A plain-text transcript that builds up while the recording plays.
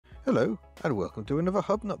Hello and welcome to another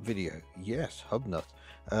Hubnut video. Yes, Hubnut.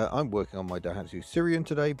 I'm working on my Daihatsu Sirion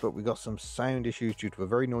today, but we got some sound issues due to a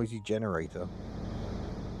very noisy generator.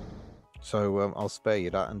 So I'll spare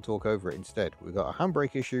you that and talk over it instead. We've got a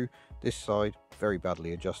handbrake issue. This side, very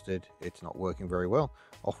badly adjusted. It's not working very well.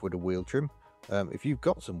 Off with a wheel trim. If you've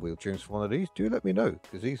got some wheel trims for one of these, do let me know,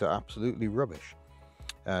 because these are absolutely rubbish.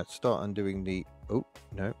 Start undoing the... Oh,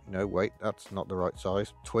 no, wait, that's not the right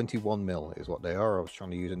size. 21mm is what they are. I was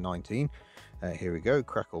trying to use a 19. Here we go,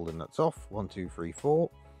 crack all the nuts off. 1, 2, 3, 4.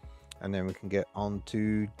 And then we can get on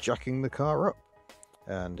to jacking the car up.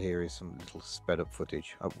 And here is some little sped up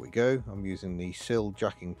footage. Up we go. I'm using the sill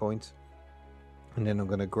jacking point. And then I'm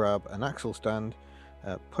going to grab an axle stand,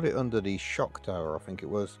 put it under the shock tower, I think it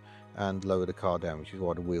was, and lower the car down, which is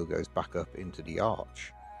why the wheel goes back up into the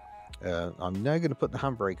arch. I'm now going to put the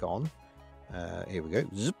handbrake on. Here we go,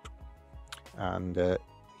 zip, and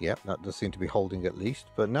yeah, that does seem to be holding at least,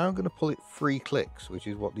 but now I'm going to pull it 3 clicks, which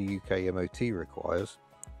is what the UK MOT requires.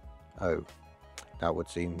 Oh, that would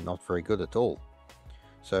seem not very good at all.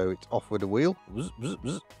 So it's off with the wheel.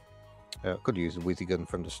 Could use a whizzy gun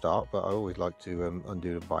from the start, but I always like to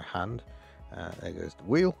undo them by hand. There goes the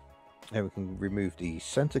wheel. Now we can remove the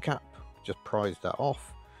center cap, just prise that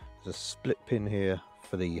off. There's a split pin here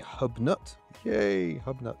for the Hubnut. Yay,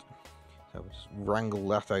 Hubnut. So we'll just wrangle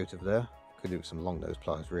that out of there. Could do with some long nose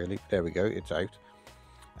pliers really. There we go, it's out.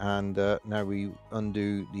 And now we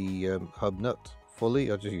undo the Hubnut fully.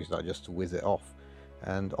 I'll just use that just to whiz it off.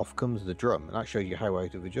 And off comes the drum. And that shows you how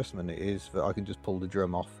out of adjustment it is, that I can just pull the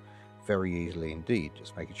drum off very easily indeed.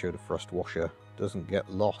 Just making sure the thrust washer doesn't get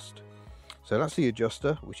lost. So that's the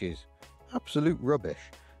adjuster, which is absolute rubbish.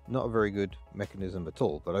 Not a very good mechanism at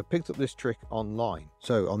all, but I picked up this trick online.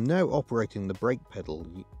 So I'm now operating the brake pedal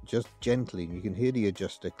just gently, and you can hear the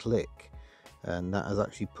adjuster click, and that has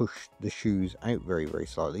actually pushed the shoes out very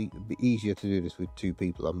slightly. It'd be easier to do this with 2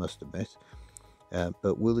 people, I must admit.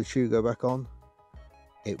 But will the shoe go back on?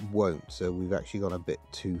 It won't, so we've actually gone a bit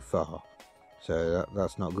too far. So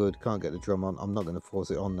that's not good. Can't get the drum on. I'm not going to force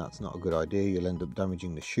it on. That's not a good idea. You'll end up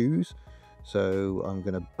damaging the shoes. So I'm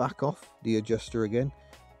going to back off the adjuster again.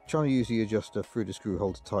 Trying to use the adjuster through the screw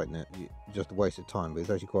hole to tighten it, just a waste of time, but it's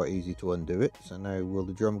actually quite easy to undo it. So now will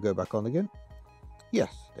the drum go back on again?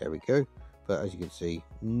 Yes, there we go. But as you can see,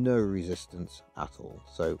 no resistance at all.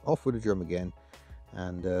 So off with the drum again,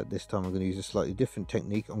 and this time I'm going to use a slightly different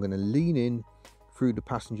technique. I'm going to lean in through the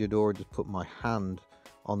passenger door and just put my hand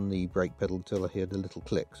on the brake pedal until I hear the little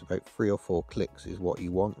clicks. About 3 or 4 clicks is what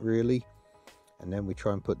you want really. And then we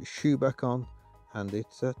try and put the shoe back on, and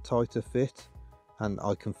it's a tighter fit, and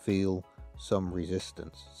I can feel some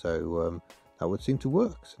resistance. So that would seem to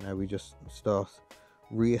work. So now we just start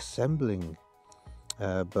reassembling.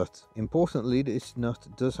 But importantly, this nut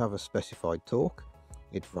does have a specified torque.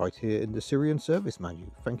 It's right here in the Sirion service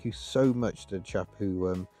manual. Thank you so much to the chap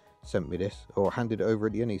who sent me this, or handed it over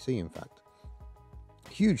at the NEC in fact.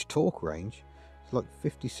 Huge torque range. It's like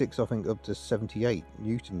 56, I think, up to 78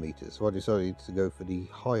 Newton meters. So I decided to go for the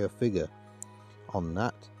higher figure on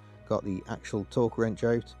that. Got the actual torque wrench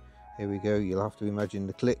out. Here we go. You'll have to imagine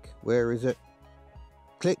the click. Where is it?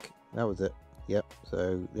 Click. That was it. Yep.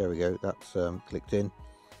 So there we go. That's clicked in.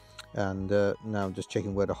 And now I'm just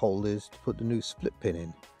checking where the hole is to put the new split pin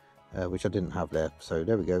in, which I didn't have there. So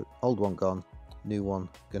there we go. Old one gone. New one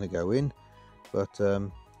going to go in. But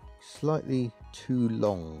slightly too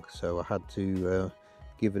long, so I had to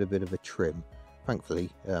give it a bit of a trim.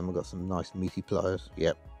 Thankfully, I've got some nice meaty pliers.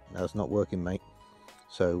 Yep. Now it's not working, mate.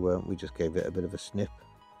 So we just gave it a bit of a snip,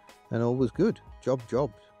 and all was good.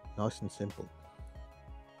 Job. Nice and simple.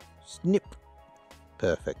 Snip.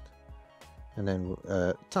 Perfect. And then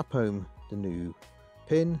tap home the new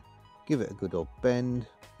pin, give it a good old bend,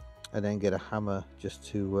 and then get a hammer just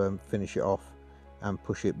to finish it off and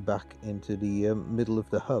push it back into the middle of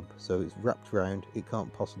the hub, so it's wrapped around. It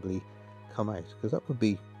can't possibly come out, because that would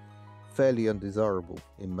be fairly undesirable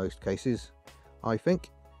in most cases, I think.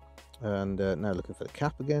 And now looking for the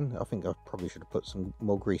cap again. I think I probably should have put some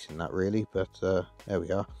more grease in that really, but there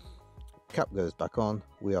we are. Cap goes back on.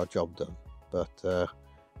 We are job done. But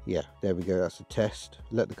yeah, there we go. That's a test.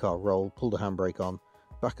 Let the car roll, pull the handbrake on.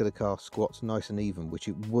 Back of the car squats nice and even, which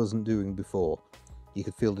it wasn't doing before. You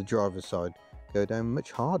could feel the driver's side go down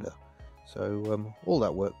much harder. So all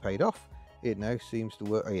that work paid off. It now seems to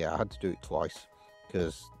work. Oh yeah, I had to do it twice,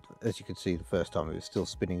 because as you can see, the first time it was still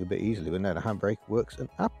spinning a bit easily, but now the handbrake works an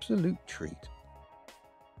absolute treat.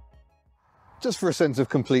 Just for a sense of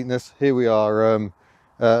completeness, here we are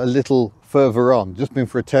a little further on. Just been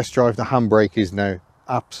for a test drive. The handbrake is now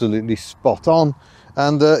absolutely spot on,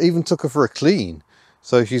 and even took her for a clean.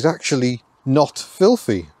 So she's actually not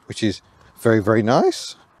filthy, which is very, very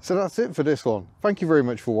nice. So that's it for this one. Thank you very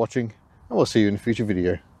much for watching, and we'll see you in a future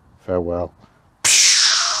video. Farewell.